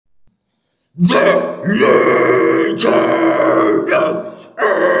The Legion of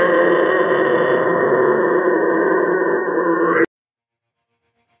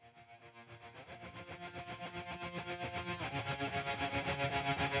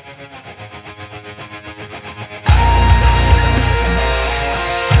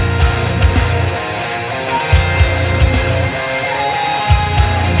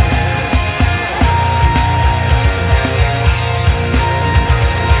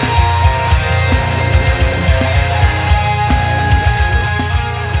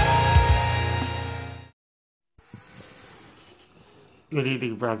Good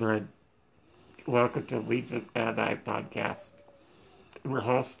evening, brethren. Welcome to Legion of Adonai podcast. I'm your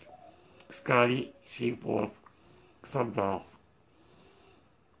host, Scotty Sheepwolf Sunvalve.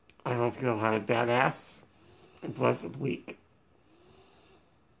 I hope you'll have a badass and pleasant week.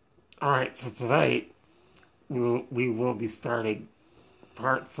 Alright, so tonight we will be starting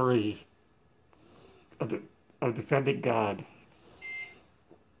part 3 of Defending God,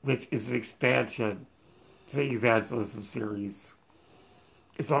 which is an expansion to the Evangelism series.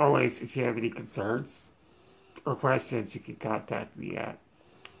 As always, if you have any concerns or questions, you can contact me at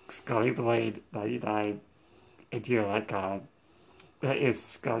ScottyBlade99@gmail.com. That is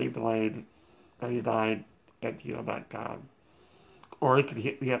ScottyBlade99@gmail.com. Or you can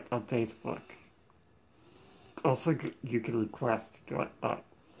hit me up on Facebook. Also, you can request to join up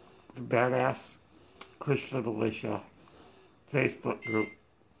the Badass Christian Militia Facebook group.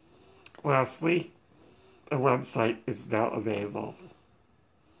 Lastly, a website is now available.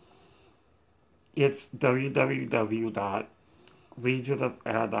 It's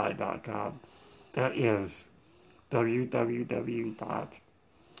www.legionofadonai.com. That is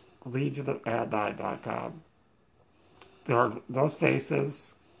www.legionofadonai.com. There are no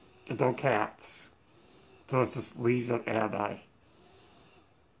spaces and no caps, so it's just Legion of Adonai.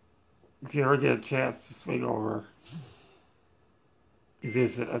 If you ever get a chance to swing over and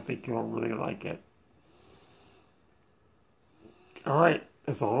visit, I think you'll really like it. Alright,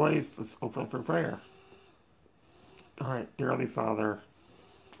 as always, let's open up for prayer. Alright, dear Heavenly Father,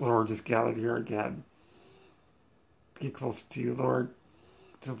 Lord, just gathered here again. Get closer to you, Lord.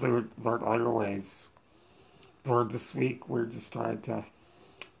 To learn all your ways. Lord, this week we're just trying to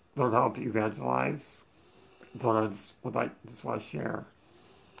learn how to evangelize. Lord, I just want to share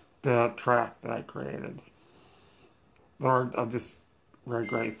the tract that I created. Lord, I'm just very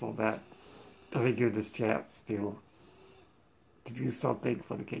grateful that I been given this chance to do something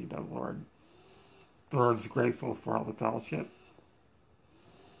for the kingdom, Lord. Lord, I'm just grateful for all the fellowship.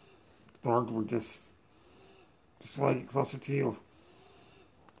 Lord, we just want to get closer to you.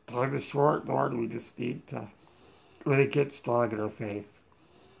 Time is short, Lord. We just need to really get strong in our faith.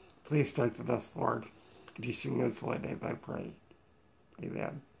 Please strengthen us, Lord. In Yeshua's holy name I pray.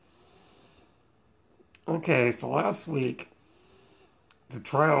 Amen. Okay, so last week, the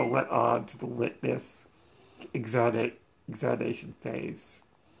trial went on to the witness examination phase.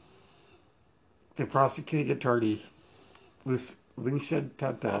 The prosecuting attorney, Lucian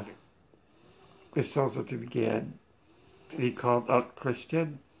Penta, was chosen to begin. He called up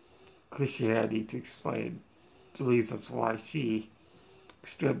Christianity to explain the reasons why she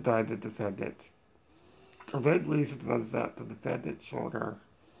stood by the defendant. Her main reason was that the defendant showed her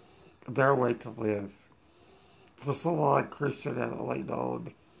a better way to live. For so long, Christian had only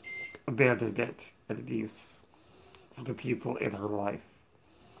known abandonment and abuse from the people in her life.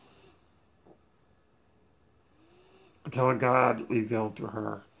 Until God revealed to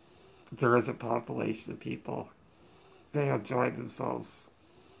her that there is a population of people that have joined themselves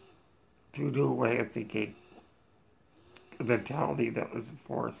to a new way of thinking, a mentality that was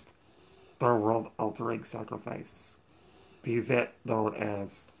enforced by a world-altering sacrifice, the event known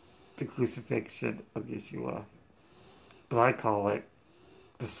as the crucifixion of Yeshua. But I call it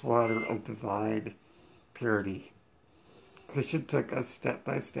the slaughter of divine purity. Christian took us step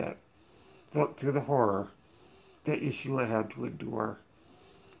by step, looked through the horror that Yeshua had to endure,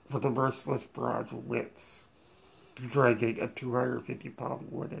 from the merciless barrage of whips to dragging a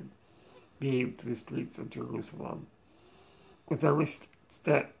 250-pound wooden beam through the streets of Jerusalem. With every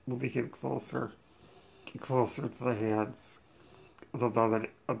step moving him closer and closer to the hands of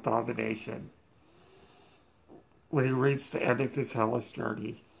abomination. When he reached the end of his hellish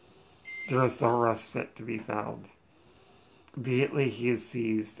journey, there is no respite to be found. Immediately he is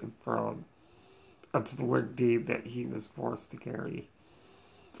seized and thrown onto the wood beam that he was forced to carry.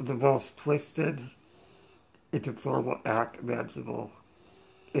 The most twisted and deplorable act imaginable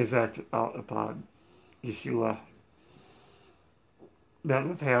is acted out upon Yeshua. Men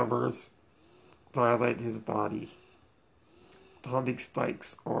with hammers violate his body. pounding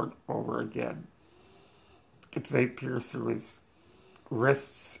spikes over and over again. As they pierce through his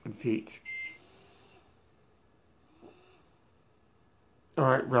wrists and feet.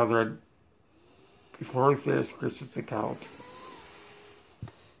 Alright, brethren, before we finish Christian's account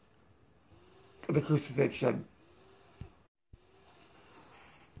of the crucifixion,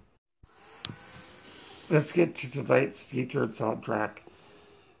 let's get to tonight's featured soundtrack.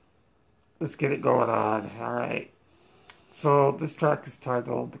 Let's get it going on. Alright. So this track is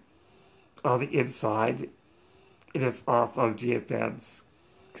titled On the Inside. It is off of GFM's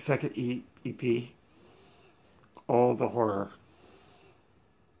second EP, Oh the Horror.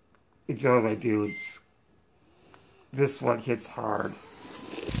 Enjoy, my dudes. This one hits hard.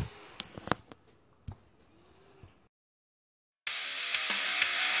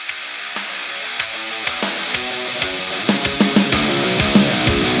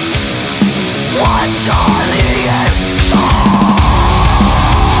 What's on the inside?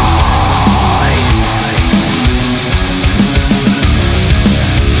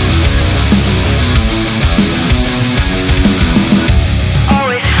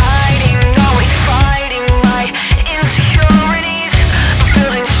 Always hiding, always fighting my insecurities.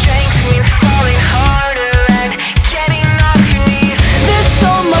 Building strength means falling harder and getting off your knees. There's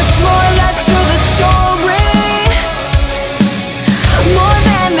so much more left to the story, more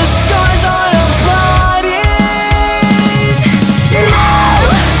than the scars on our bodies. No,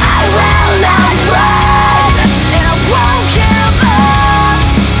 I will not run, and I won't give up,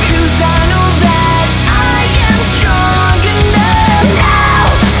 'cause I know that I am strong enough. Now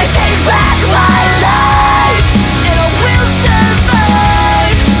I take back my life, and I will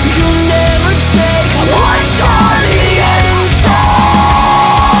survive. You'll never take what's on the inside.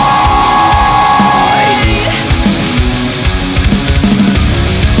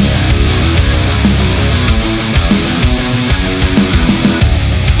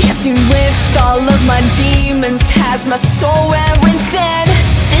 Dancing with all of my demons has my soul wearing thin.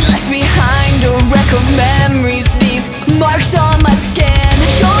 They left behind a wreck of memories, these marks on my skin.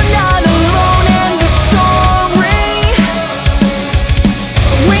 You're not alone in the story.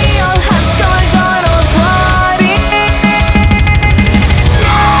 We all have scars on our bodies.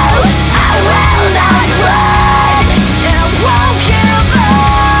 No, I will not run, and I won't give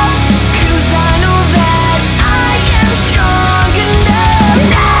up, 'cause I know that I am strong enough.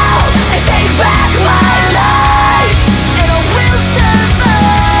 Now I take back my life, and I will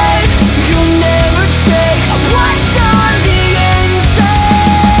survive. You'll never take what's on the inside.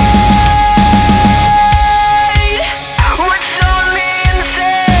 What's on the inside?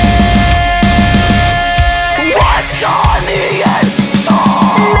 What's on the inside?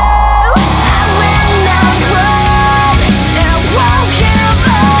 No, I will not run, and I won't give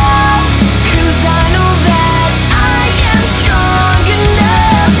up, 'cause I know that I am strong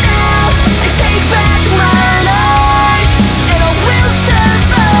enough. Now I take back my life, and I will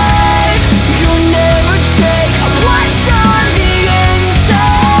survive. You'll never take what's on the inside.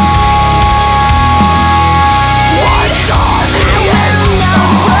 What's on the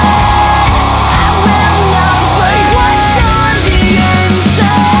inside? I will not fight. What's on the inside?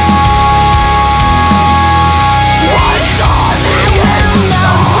 What's on the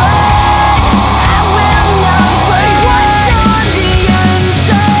inside? I will not fight. What's on the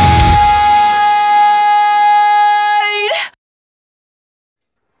inside?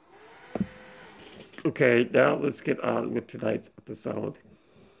 Okay, now let's get on with tonight's episode.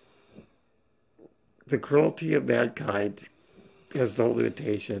 The cruelty of mankind has no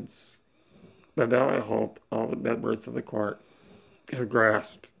limitations, but now I hope all the members of the court have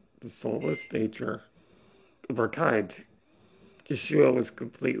grasped the soulless nature of our kind. Yeshua was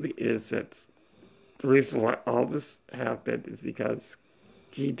completely innocent. The reason why all this happened is because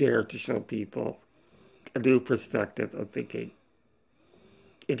he dared to show people a new perspective of thinking.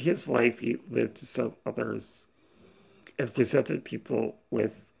 In his life, he lived to serve others and presented people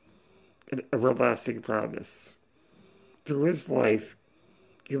with an everlasting promise. Through his life,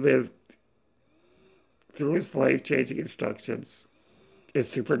 he lived through his life-changing instructions and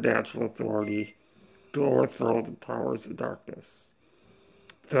supernatural authority to overthrow the powers of darkness.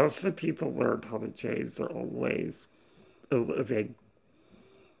 Thus, the people learned how to change their own ways of living.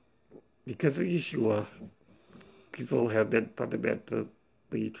 Because of Yeshua, people have been fundamentally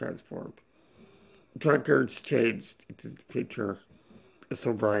transformed. Drunkards changed into the picture of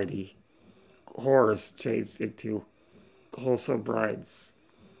sobriety. Whores changed into wholesome brides.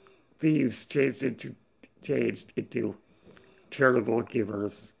 Thieves changed into charitable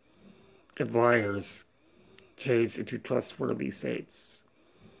givers. And liars changed into trustworthy saints.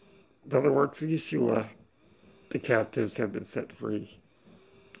 By the works of Yeshua, the captives have been set free.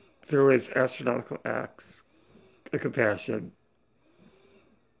 Through his astronomical acts of compassion,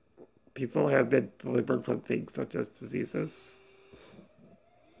 people have been delivered from things such as diseases,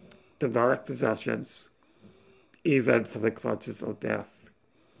 demonic possessions, even from the clutches of death.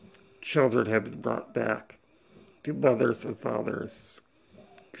 Children have been brought back to mothers and fathers.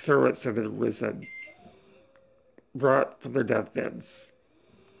 Servants have been risen, brought from their deathbeds.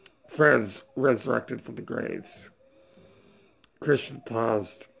 Friends resurrected from the graves. Christian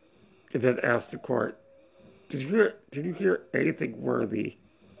paused and then asked the court, did you hear anything worthy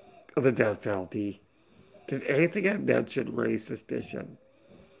of the death penalty? Did anything I mentioned raise suspicion?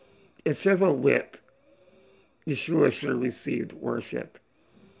 Instead of a whip, Yeshua should have received worship.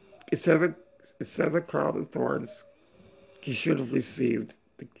 Instead of a crown of thorns, he should have received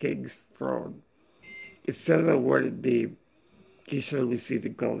the king's throne. Instead of a wooden beam, he should have received a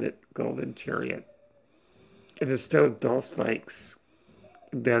golden chariot. And instead of dull spikes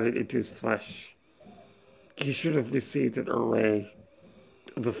embedded into his flesh, he should have received an array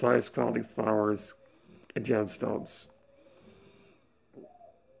of the finest quality flowers and gemstones.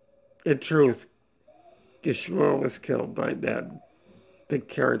 In truth, Yeshua was killed by men that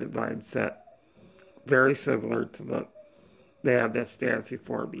carried a mindset very similar to the man that stands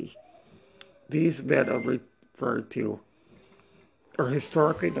before me. These men I'm referring to are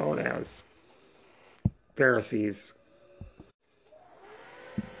historically known as Pharisees,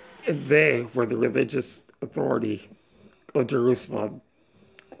 and they were the religious authority of Jerusalem.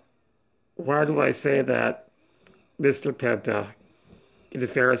 Why do I say that Mr. Penta and the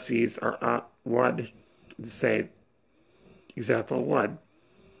Pharisees are one and the same? Example 1.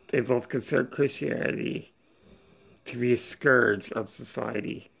 They both consider Christianity to be a scourge of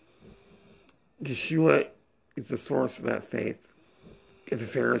society. Yeshua is the source of that faith, and the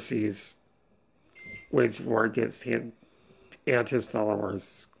Pharisees waged war against him and his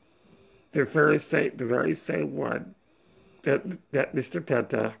followers. The very same one that Mr.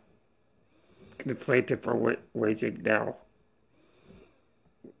 Penta and the plaintiff are waging now.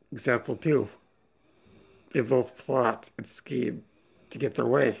 Example 2. They both plot and scheme to get their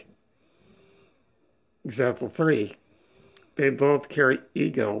way. Example 3. They both carry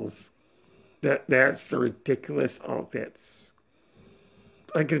egos that match their ridiculous outfits.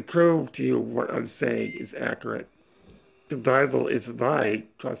 I can prove to you what I'm saying is accurate. The Bible is my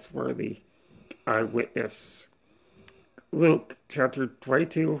trustworthy eyewitness. Luke chapter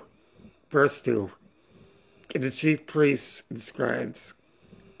 22, verse 2. And the chief priests and scribes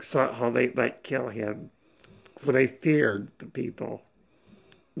sought how they might kill him, for they feared the people.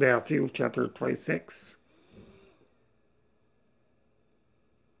 Matthew chapter 26,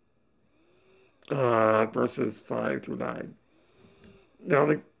 verses 5 through 9. Now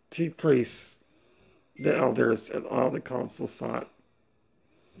the chief priests, the elders, and all the council sought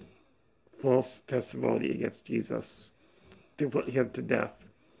false testimony against Jesus to put him to death.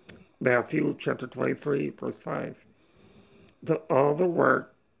 Matthew chapter 23, verse 5. But all the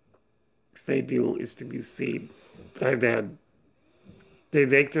work they do is to be seen by men. They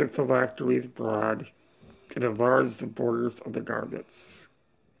make their phylacteries broad and enlarge the borders of the garments.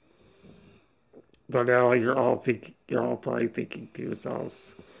 But now you're all probably thinking to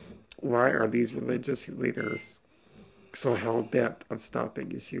yourselves, why are these religious leaders so hell-bent on stopping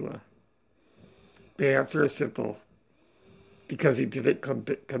Yeshua? The answer is simple. Because he didn't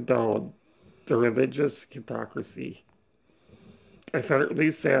condone the religious hypocrisy. I find it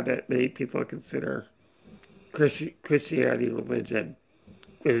really sad that many people consider Christianity religion,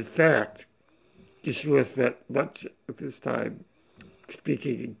 when in fact, Yeshua spent much of his time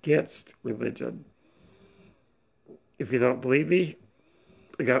speaking against religion. If you don't believe me,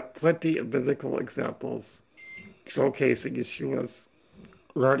 I got plenty of biblical examples showcasing Yeshua's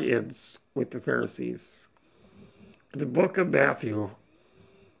run-ins with the Pharisees. In the book of Matthew,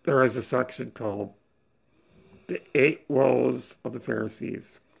 there is a section called The 8 Woes of the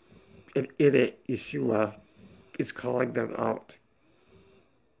Pharisees, and in it, Yeshua is calling them out.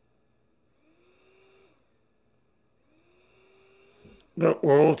 But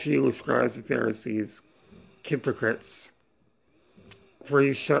woe to you, scribes and Pharisees, hypocrites, for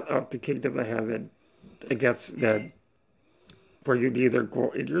you shut up the kingdom of heaven against men, for you neither go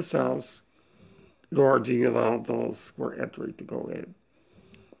in yourselves, nor do you allow those who are entering to go in.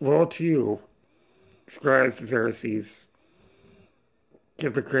 Woe to you, scribes and Pharisees,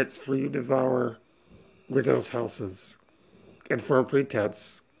 hypocrites, for you devour widows' houses, and for a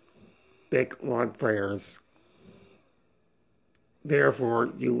pretense make long prayers.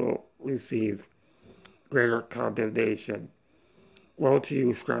 Therefore you will receive greater condemnation. Woe to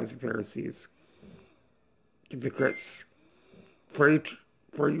you, scribes and Pharisees, Hypocrites, for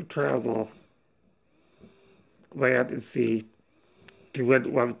you travel land and sea to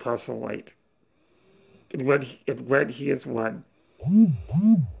win one proselyte. And when he is won, you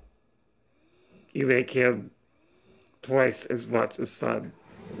make him twice as much a son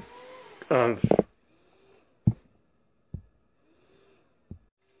of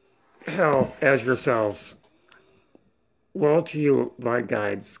hell as yourselves. Woe to you, my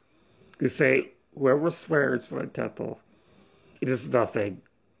guides, who say, whoever swears by the temple, it is nothing.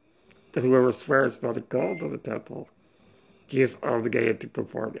 But whoever swears by the gold of the temple, he is obligated to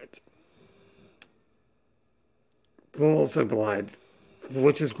perform it. Fools and blind,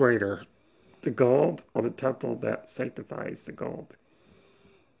 which is greater, the gold or the temple that sanctifies the gold?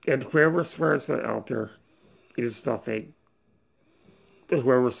 And whoever swears by the altar, it is nothing. But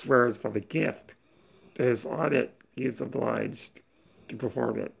whoever swears by the gift that is on it, he is obliged to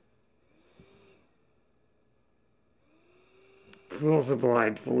perform it. Fools and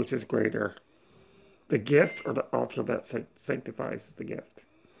blind, for which is greater, the gift or the altar that sanctifies the gift?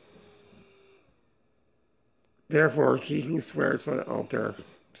 Therefore, he who swears by the altar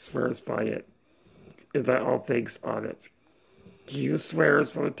swears by it, and by all things on it. He who swears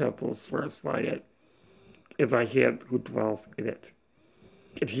by the temple swears by it, and by him who dwells in it.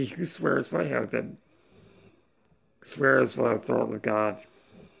 And he who swears by heaven swears by the throne of God,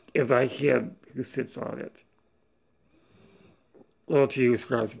 and by him who sits on it. Woe to you,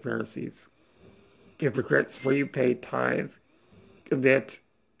 scribes and Pharisees, hypocrites, for you pay tithe, mint,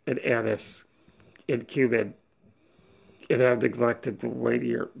 and anise, and cumin, and have neglected the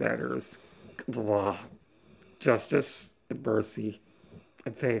weightier matters of the law, justice, and mercy,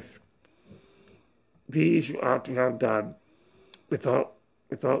 and faith. These you ought to have done without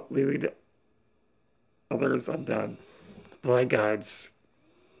leaving others undone. Blind guides,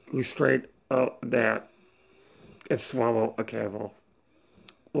 who strain out a gnat and swallow a camel.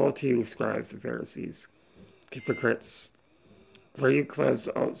 Woe to you, scribes and Pharisees, hypocrites, for you cleanse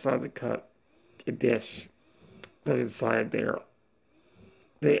outside the cup and dish, but inside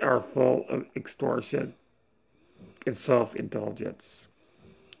they are full of extortion and self-indulgence.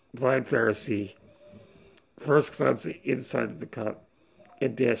 Blind Pharisee, first cleanse the inside of the cup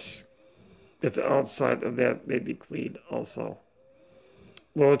and dish, that the outside of them may be clean also.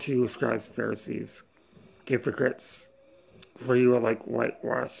 Woe to you, scribes and Pharisees, hypocrites, for you are like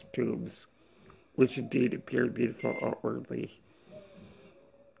whitewashed tombs, which indeed appear beautiful outwardly,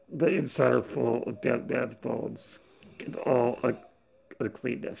 but inside are full of dead man's bones and all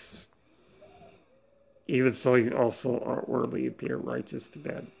uncleanness. Even so, you also outwardly appear righteous to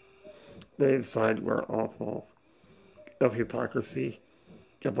men, but inside you are all full of hypocrisy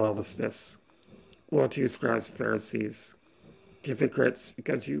and lawlessness. Woe to you, scribes and Pharisees, hypocrites,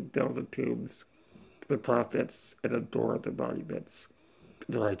 because you build the tombs of the prophets and adore the monuments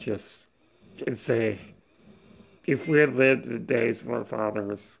of the righteous, and say, if we had lived in the days of our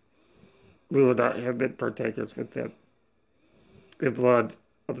fathers, we would not have been partakers with them. The blood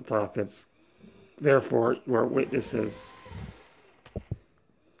of the prophets, therefore, you are witnesses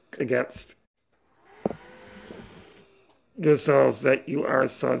against yourselves that you are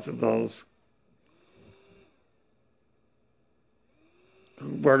sons of those who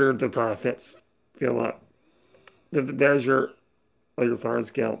murdered the prophets. Fill up the measure of your father's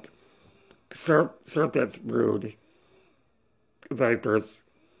guilt. Serpents brood, vipers,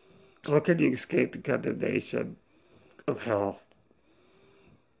 how can you escape the condemnation of hell?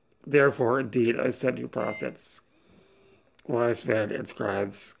 Therefore, indeed, I send you prophets, wise men, and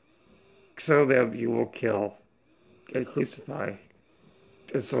scribes. Some of them you will kill and crucify,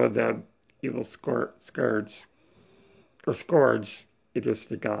 and some of them you will scourge in your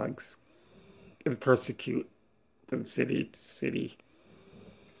synagogues, and persecute from city to city.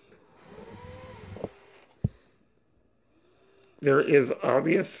 There is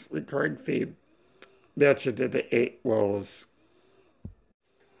obvious recurring theme mentioned in the 8 woes.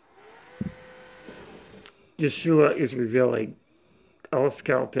 Yeshua is revealing all the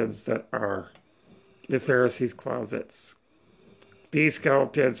skeletons that are in the Pharisees' closets. These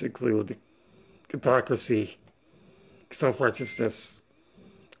skeletons include hypocrisy, self-righteousness,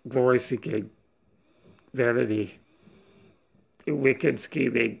 glory-seeking, vanity, and wicked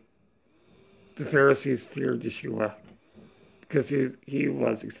scheming. The Pharisees feared Yeshua because he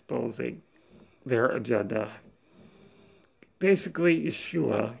was exposing their agenda. Basically,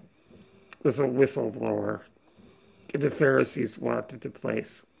 Yeshua was a whistleblower, and the Pharisees wanted to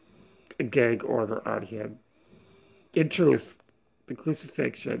place a gag order on him. In truth, the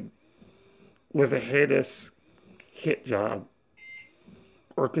crucifixion was a hit job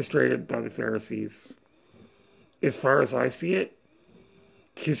orchestrated by the Pharisees. As far as I see it,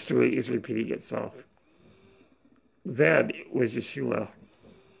 history is repeating itself. Then it was Yeshua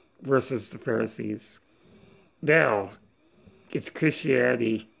versus the Pharisees. Now it's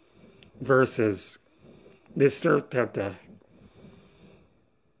Christianity versus Mr. Penta.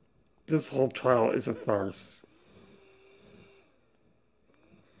 This whole trial is a farce.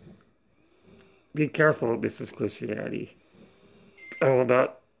 Be careful, Mrs. Christianity. I will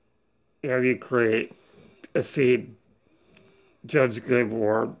not have you create a scene. Judge Good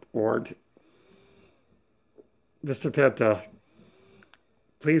warned. Mr. Penta,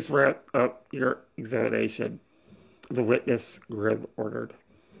 please wrap up your examination. The witness Grimm ordered.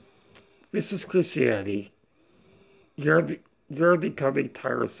 Mrs. Christianity, you're becoming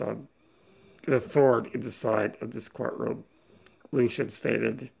tiresome. The thorn in the side of this courtroom, Lucian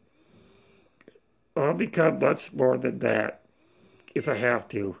stated. I'll become much more than that, if I have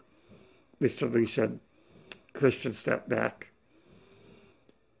to, Mr. Lucian. Christian stepped back.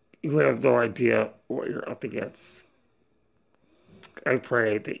 You have no idea what you're up against. I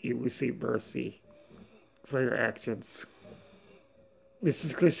pray that you receive mercy for your actions.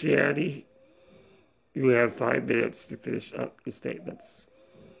 Mrs. Christianity, you have 5 minutes to finish up your statements,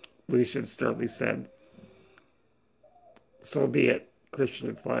 Lucian sternly said. So be it, Christian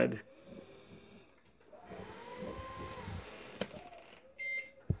replied.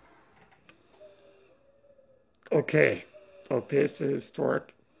 Okay, I'll paste the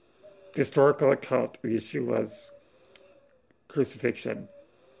historical account of Yeshua's crucifixion.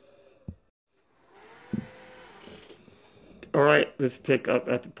 All right, let's pick up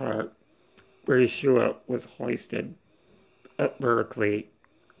at the part where Yeshua was hoisted up vertically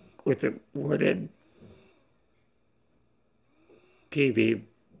with a wooden T-beam.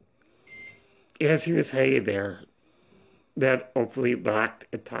 As he was hanging there, men openly mocked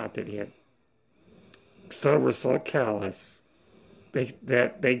and taunted him. Some were so callous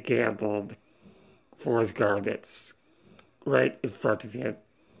that they gambled for his garments right in front of him.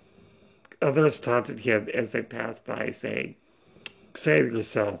 Others taunted him as they passed by, saying, "Save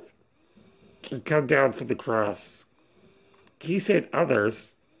yourself and come down from the cross." He said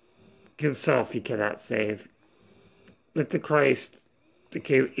others, himself he cannot save. Let the Christ, the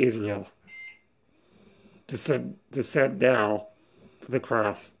King of Israel, descend now from the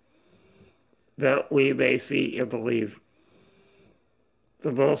cross, that we may see and believe.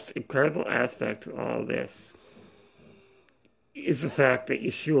 The most incredible aspect of all this is the fact that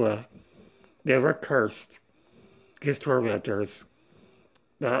Yeshua never cursed his tormentors.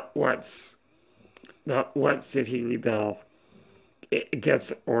 Not once did he rebel against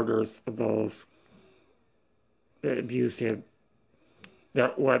the orders of those that abused him.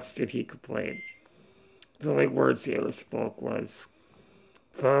 Not once did he complain. The only words he ever spoke was,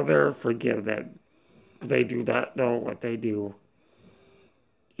 "Father, forgive them. They do not know what they do."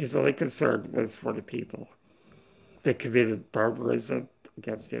 His only concern was for the people that committed barbarism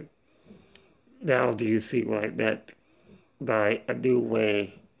against him. Now do you see what I meant by a new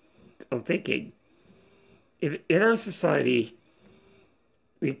way of thinking? In our society,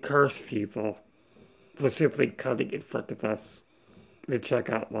 we curse people for simply coming in front of us in the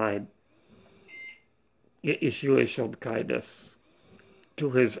checkout line. Yet Yeshua showed kindness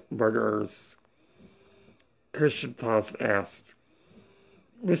to his murderers. Christian paused and asked,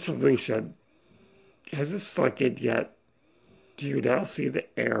 "Mr. Lucian, has this sunk in yet? Do you now see the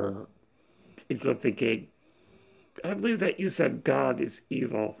error in your thinking? I believe that you said God is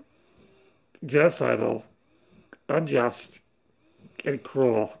evil, genocidal, unjust, and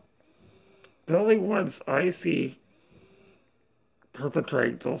cruel. The only ones I see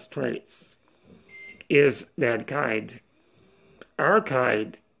perpetrating those traits is mankind. Our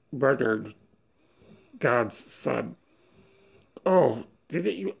kind murdered God's Son. Oh,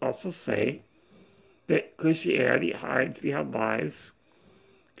 didn't you also say that Christianity hides behind lies,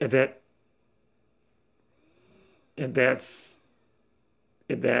 and that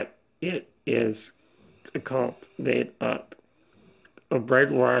it is a cult made up of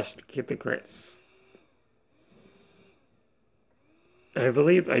brainwashed hypocrites?" I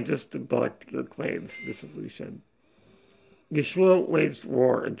believe I just debunked your claims, Mrs. Lucian. Yeshua waged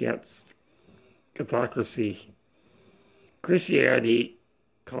war against hypocrisy. Christianity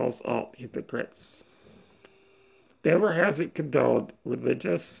calls out hypocrites. Never has it condoned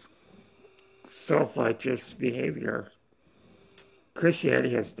religious, self-righteous behavior.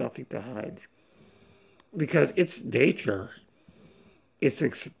 Christianity has nothing to hide, because its nature is to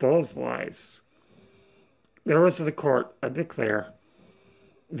expose lies. Members of the court, I declare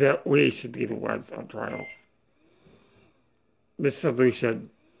that we should be the ones on trial. Mr. Lucian,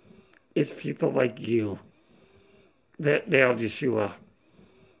 it's people like you that nailed Yeshua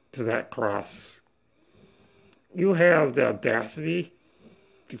to that cross. You have the audacity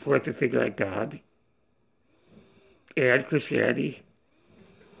to point the finger at God and Christianity.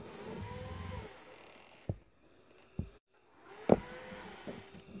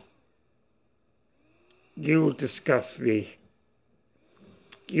 You disgust me.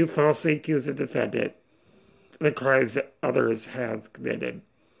 You falsely accuse the defendant of the crimes that others have committed.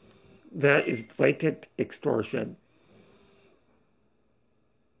 That is blatant extortion.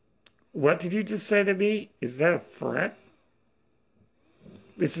 What did you just say to me? Is that a threat?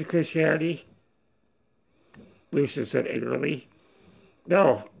 This is Christianity? Lucian said angrily.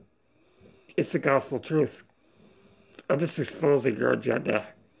 No, it's the gospel truth. I'm just exposing your agenda,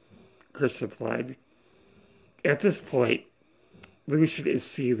 Christian replied. At this point, Lucian is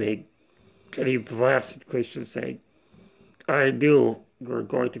seething, and he blasted Christian, saying, I knew you were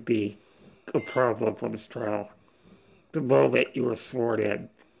going to be a problem for this trial. The moment you were sworn in,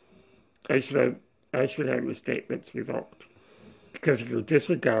 I should have your statements revoked because of your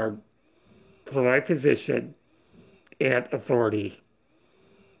disregard for my position and authority.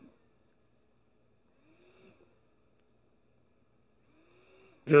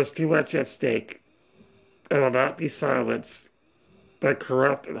 There's too much at stake. I will not be silenced by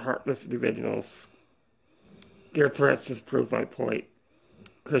corrupt and heartless individuals. Your threats just prove my point,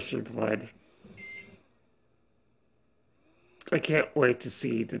 Christian replied. I can't wait to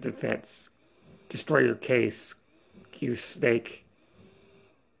see the defense destroy your case, you snake.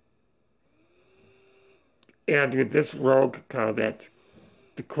 And with this rogue comment,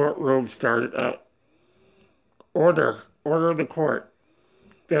 the courtroom started up. Order in the court.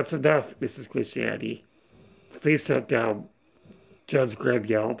 That's enough, Mrs. Christianity. Please sit down, Judge Graham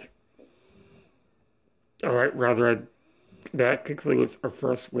yelled. All right, brethren, that concludes our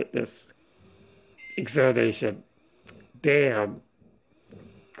first witness examination. Damn,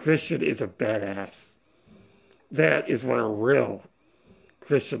 Christian is a badass. That is what a real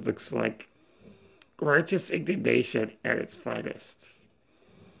Christian looks like. Righteous indignation at its finest.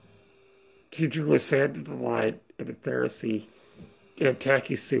 She drew a sand to the line, and the Pharisee in a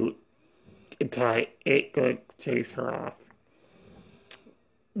tacky suit and tie ain't going to chase her off.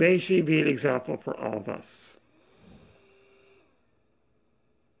 May she be an example for all of us.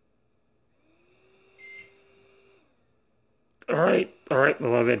 All right,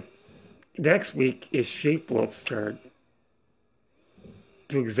 beloved. Next week is Sheepwolf's turn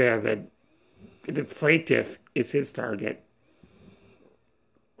to examine. The plaintiff is his target.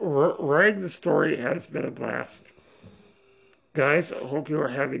 Writing the story has been a blast. Guys, I hope you are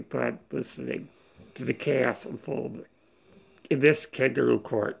having fun listening to the chaos unfold in this kangaroo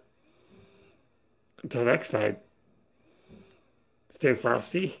court. Until next time, stay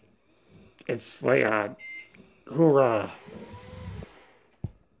frosty and slay on. Hoorah!